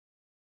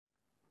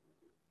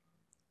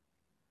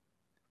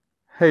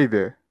Hey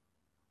there,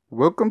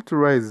 welcome to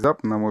Rise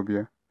Up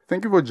Namibia.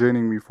 Thank you for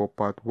joining me for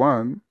part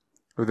 1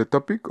 of the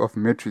topic of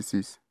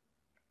matrices.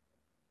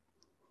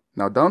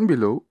 Now down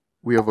below,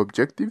 we have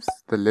objectives,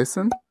 the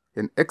lesson,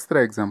 and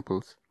extra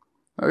examples.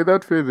 Now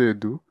without further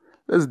ado,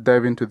 let's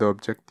dive into the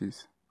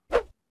objectives.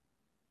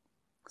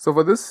 So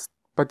for this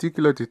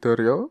particular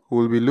tutorial,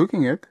 we'll be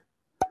looking at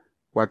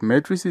what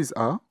matrices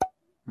are,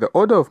 the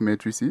order of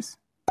matrices,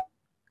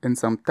 and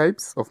some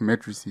types of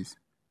matrices.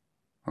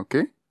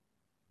 Okay?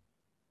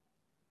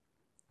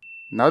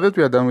 Now that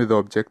we are done with the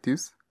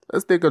objectives,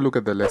 let's take a look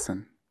at the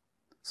lesson.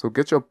 So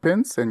get your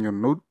pens and your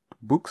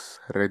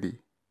notebooks ready.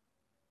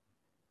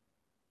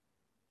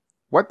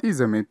 What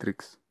is a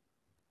matrix?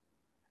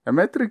 A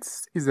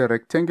matrix is a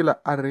rectangular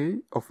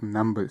array of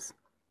numbers.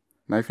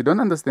 Now if you don't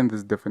understand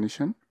this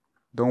definition,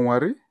 don't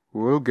worry,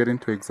 we will get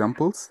into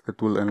examples that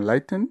will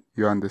enlighten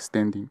your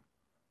understanding.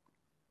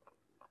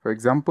 For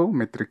example,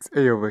 matrix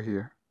A over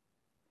here.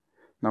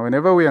 Now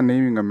whenever we are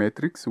naming a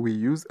matrix, we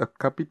use a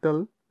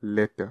capital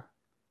letter.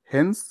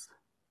 Hence,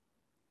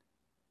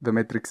 the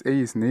matrix A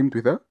is named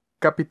with a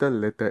capital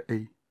letter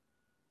A.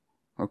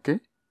 Okay?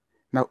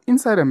 Now,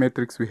 inside a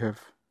matrix we have,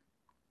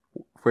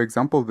 for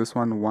example, this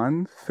one,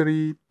 1,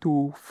 3,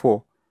 2,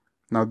 4.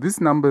 Now,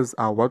 these numbers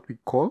are what we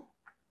call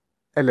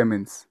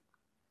elements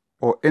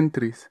or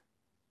entries.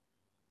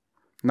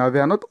 Now,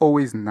 they are not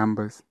always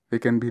numbers. They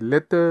can be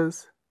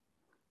letters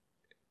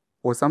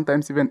or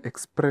sometimes even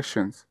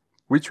expressions,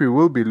 which we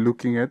will be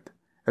looking at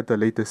a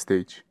later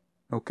stage.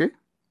 Okay?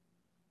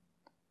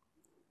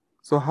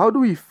 So how do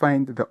we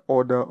find the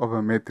order of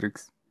a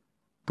matrix?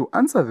 To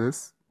answer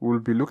this, we'll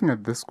be looking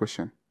at this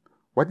question.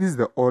 What is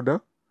the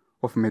order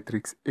of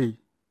matrix A?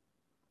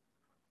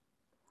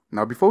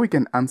 Now before we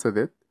can answer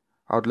that,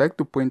 I would like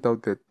to point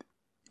out that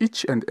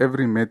each and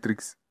every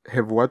matrix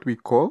have what we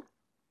call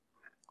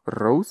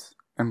rows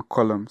and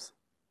columns.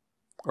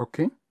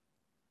 Okay?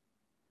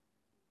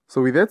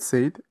 So with that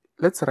said,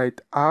 let's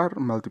write R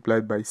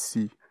multiplied by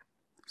C.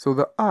 So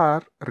the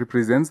R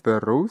represents the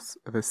rows,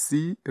 the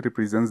C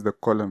represents the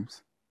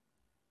columns.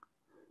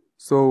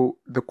 So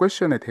the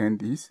question at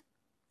hand is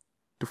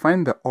to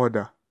find the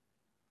order.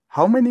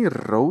 How many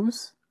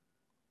rows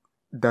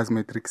does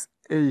matrix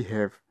A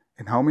have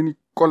and how many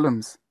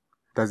columns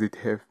does it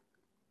have?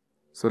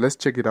 So let's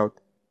check it out.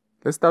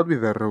 Let's start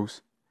with the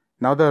rows.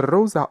 Now the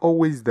rows are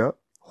always the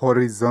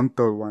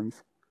horizontal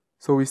ones.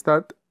 So we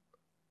start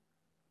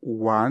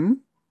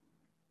 1,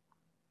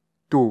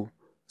 2.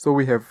 So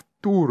we have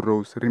 2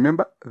 rows.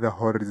 Remember, the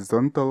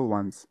horizontal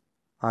ones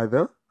are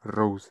the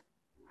rows.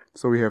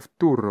 So we have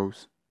 2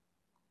 rows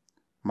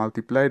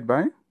multiplied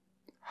by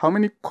how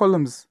many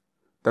columns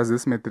does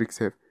this matrix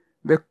have?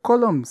 The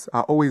columns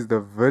are always the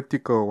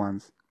vertical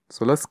ones.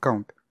 So let's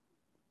count.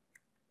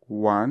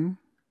 1,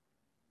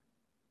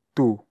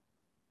 2.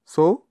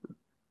 So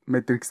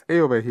matrix A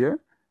over here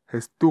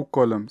has 2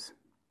 columns.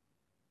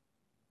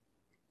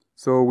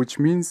 So which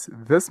means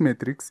this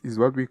matrix is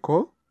what we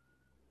call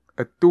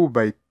a 2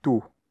 by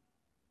 2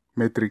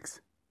 matrix.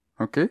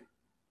 Okay?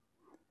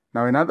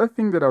 Now another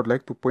thing that I would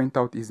like to point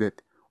out is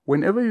that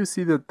whenever you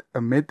see that a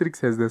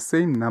matrix has the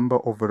same number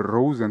of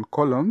rows and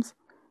columns,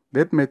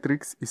 that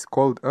matrix is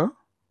called a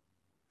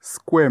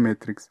square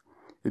matrix.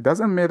 It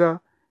doesn't matter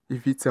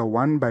if it's a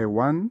 1 by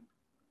 1,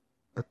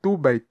 a 2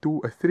 by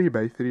 2, a 3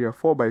 by 3, a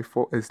 4 by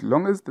 4, as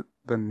long as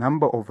the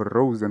number of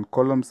rows and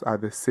columns are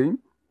the same,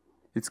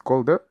 it's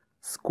called a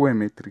square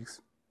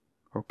matrix.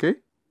 Okay?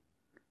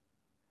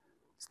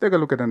 Let's take a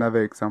look at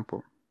another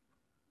example.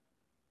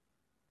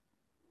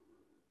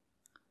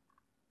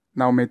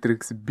 Now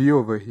matrix B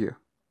over here.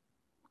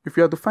 If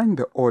you are to find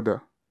the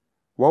order,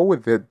 what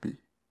would that be?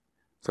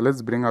 So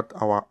let's bring out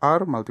our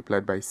R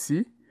multiplied by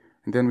C,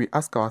 and then we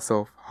ask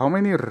ourselves, how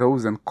many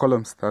rows and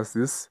columns does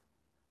this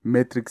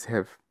matrix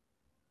have?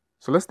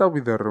 So let's start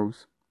with the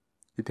rows.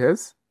 It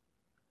has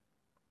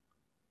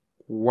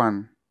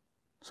 1.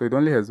 So it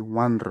only has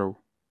 1 row.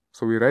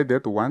 So we write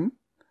that 1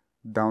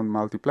 down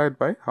multiplied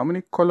by how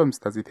many columns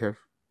does it have?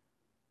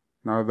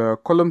 Now the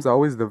columns are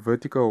always the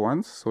vertical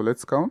ones, so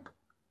let's count.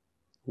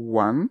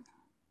 1,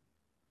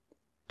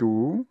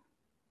 2,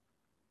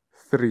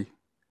 3.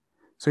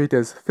 So it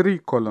has 3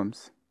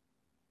 columns.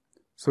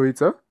 So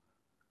it's a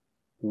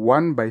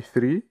 1 by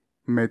 3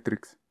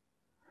 matrix.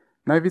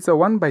 Now if it's a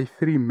 1 by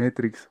 3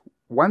 matrix,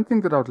 one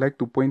thing that I would like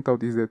to point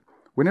out is that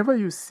whenever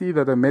you see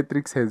that a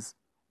matrix has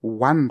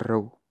 1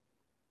 row,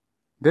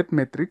 that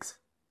matrix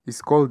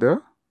is called a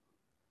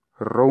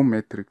row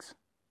matrix.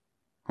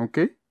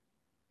 Okay?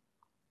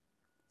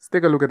 Let's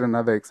take a look at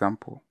another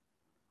example.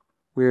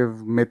 We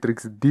have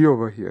matrix D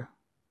over here.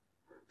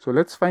 So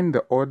let's find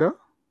the order.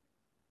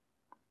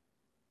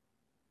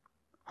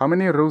 How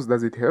many rows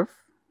does it have?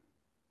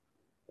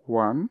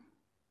 1,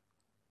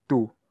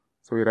 2.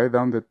 So we write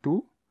down the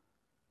 2.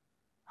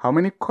 How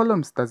many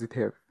columns does it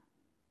have?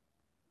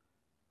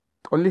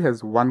 It only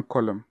has 1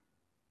 column.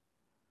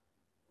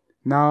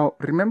 Now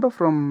remember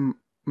from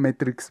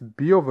matrix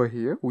B over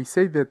here, we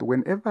say that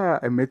whenever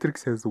a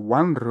matrix has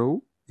 1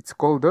 row, it's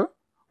called a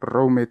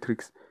row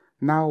matrix.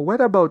 Now what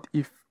about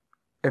if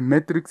a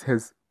matrix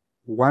has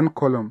one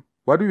column.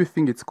 What do you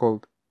think it's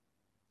called?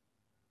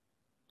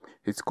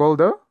 It's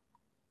called a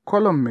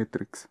column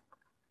matrix.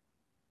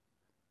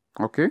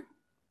 Okay,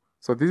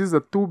 so this is a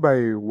 2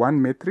 by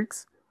 1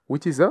 matrix,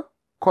 which is a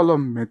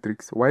column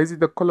matrix. Why is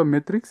it a column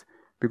matrix?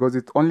 Because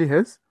it only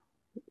has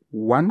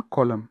one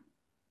column.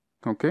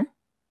 Okay,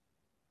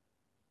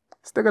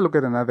 let's take a look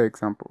at another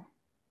example.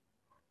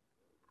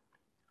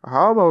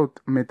 How about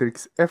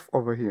matrix F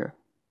over here?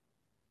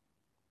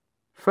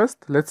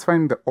 First, let's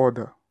find the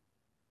order.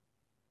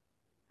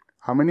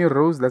 How many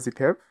rows does it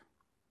have?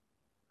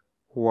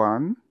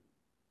 1,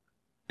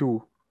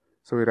 2.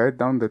 So we write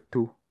down the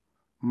 2.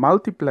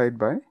 Multiplied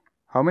by,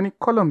 how many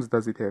columns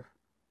does it have?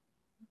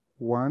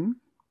 1,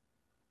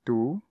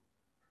 2,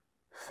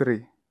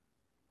 3.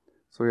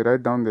 So we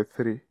write down the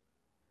 3.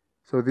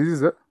 So this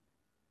is a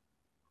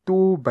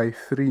 2 by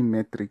 3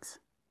 matrix.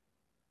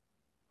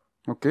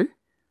 Okay?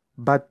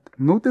 But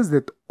notice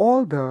that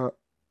all the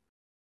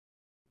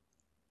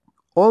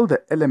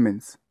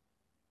elements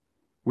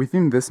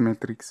within this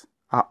matrix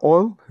are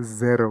all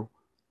 0.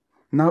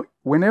 Now,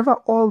 whenever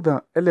all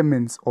the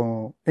elements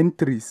or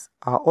entries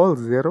are all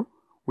 0,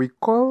 we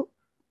call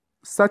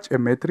such a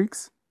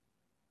matrix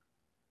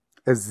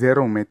a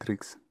 0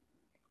 matrix.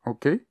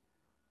 Okay?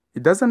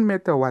 It doesn't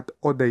matter what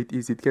order it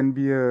is. It can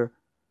be a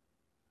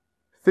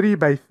 3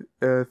 by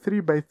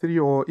 3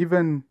 or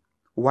even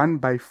 1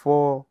 by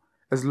 4,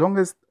 as long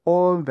as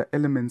all the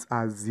elements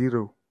are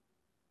 0.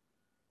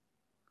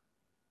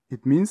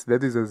 It means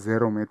that is a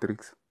 0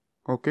 matrix.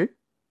 Okay?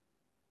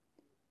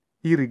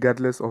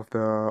 Irregardless of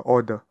the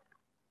order.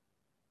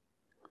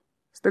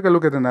 Let's take a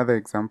look at another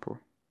example.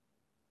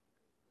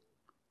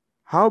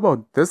 How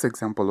about this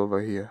example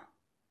over here?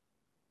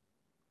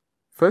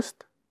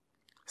 First,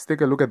 let's take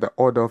a look at the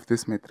order of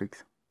this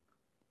matrix.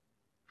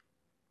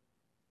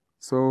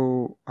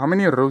 So, how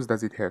many rows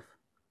does it have?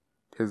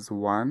 It has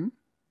 1,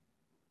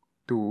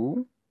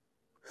 2,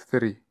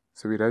 3.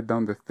 So we write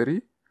down the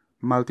 3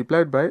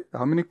 multiplied by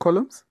how many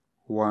columns?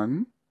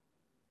 1,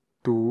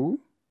 2,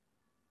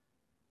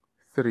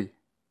 3.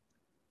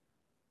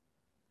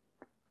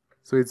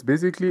 So it's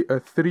basically a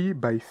 3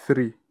 by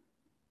 3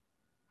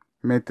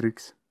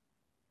 matrix.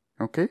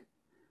 Okay?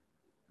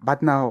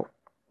 But now,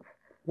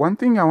 one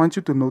thing I want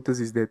you to notice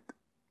is that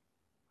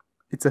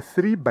it's a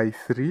 3 by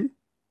 3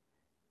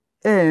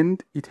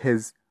 and it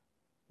has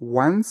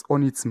ones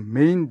on its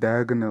main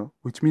diagonal,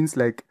 which means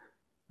like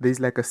there's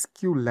like a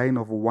skew line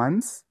of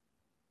ones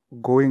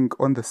going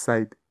on the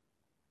side.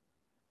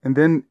 And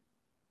then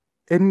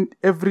in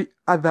every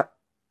other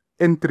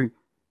entry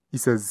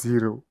is a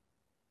 0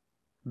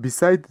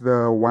 beside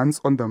the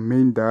ones on the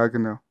main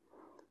diagonal.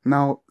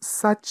 Now,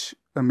 such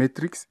a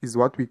matrix is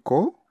what we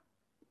call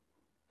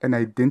an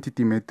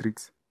identity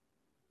matrix.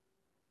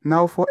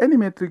 Now, for any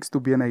matrix to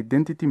be an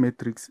identity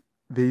matrix,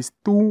 there is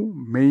 2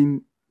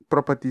 main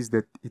properties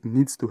that it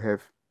needs to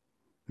have.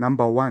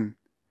 Number 1,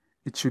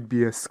 it should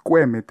be a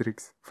square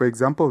matrix. For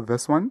example,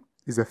 this one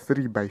is a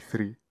 3 by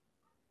 3.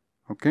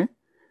 Okay?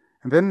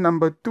 And then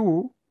number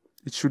 2,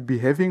 it should be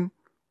having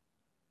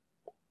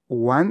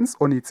ones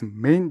on its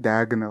main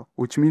diagonal,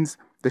 which means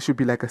there should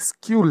be like a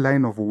skew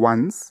line of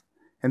ones,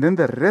 and then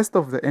the rest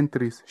of the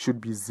entries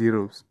should be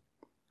zeros.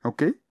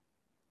 Okay?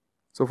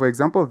 So for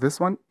example, this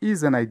one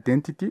is an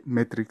identity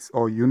matrix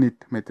or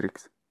unit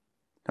matrix.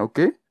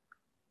 Okay?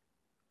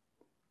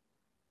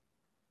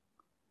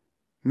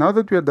 Now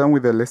that we are done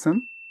with the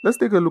lesson, let's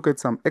take a look at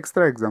some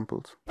extra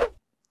examples,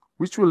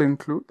 which will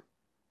include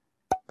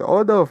the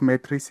order of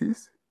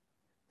matrices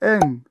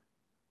and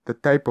the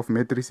type of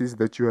matrices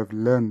that you have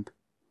learned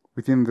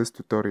within this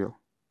tutorial.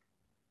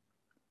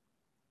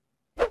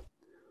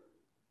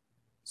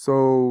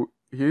 So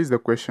here is the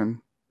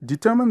question.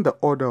 Determine the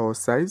order or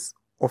size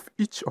of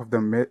each of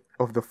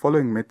the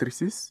following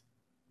matrices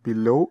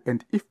below,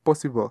 and if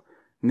possible,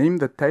 name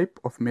the type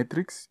of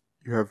matrix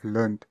you have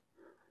learned.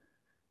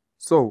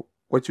 So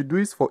what you do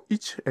is, for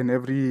each and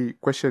every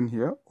question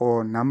here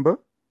or number,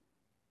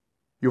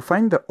 you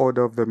find the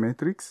order of the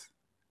matrix.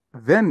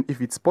 Then,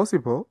 if it's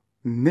possible,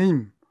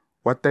 name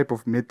what type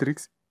of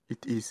matrix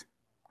it is.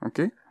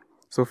 Okay?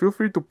 So feel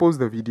free to pause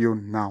the video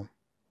now.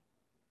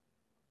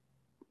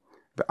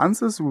 The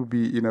answers will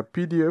be in a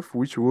PDF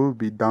which will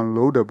be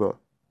downloadable.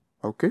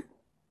 Okay?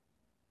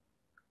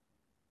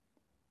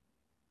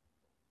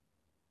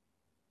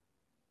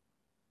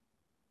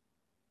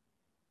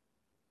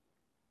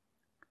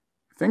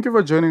 Thank you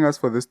for joining us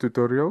for this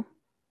tutorial.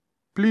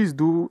 Please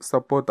do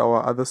support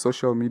our other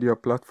social media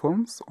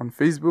platforms on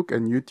Facebook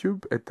and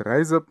YouTube at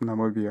Rise Up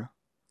Namibia.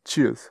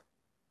 Cheers!